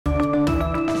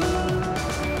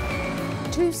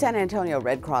Two San Antonio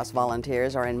Red Cross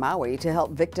volunteers are in Maui to help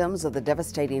victims of the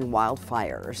devastating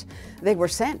wildfires. They were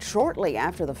sent shortly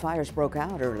after the fires broke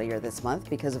out earlier this month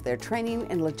because of their training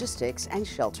in logistics and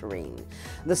sheltering.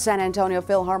 The San Antonio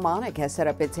Philharmonic has set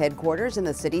up its headquarters in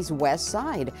the city's west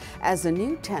side. As the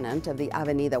new tenant of the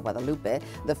Avenida Guadalupe,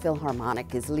 the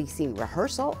Philharmonic is leasing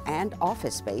rehearsal and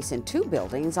office space in two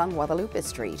buildings on Guadalupe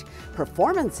Street.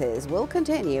 Performances will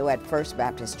continue at First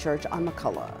Baptist Church on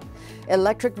McCullough.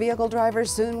 Electric vehicle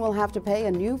drivers soon will have to pay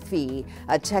a new fee.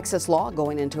 A Texas law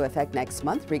going into effect next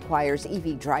month requires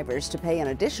EV drivers to pay an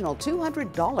additional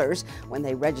 $200 when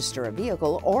they register a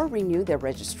vehicle or renew their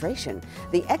registration.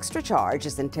 The extra charge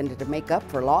is intended to make up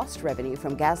for lost revenue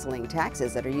from gasoline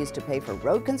taxes that are used to pay for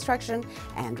road construction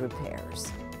and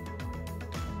repairs.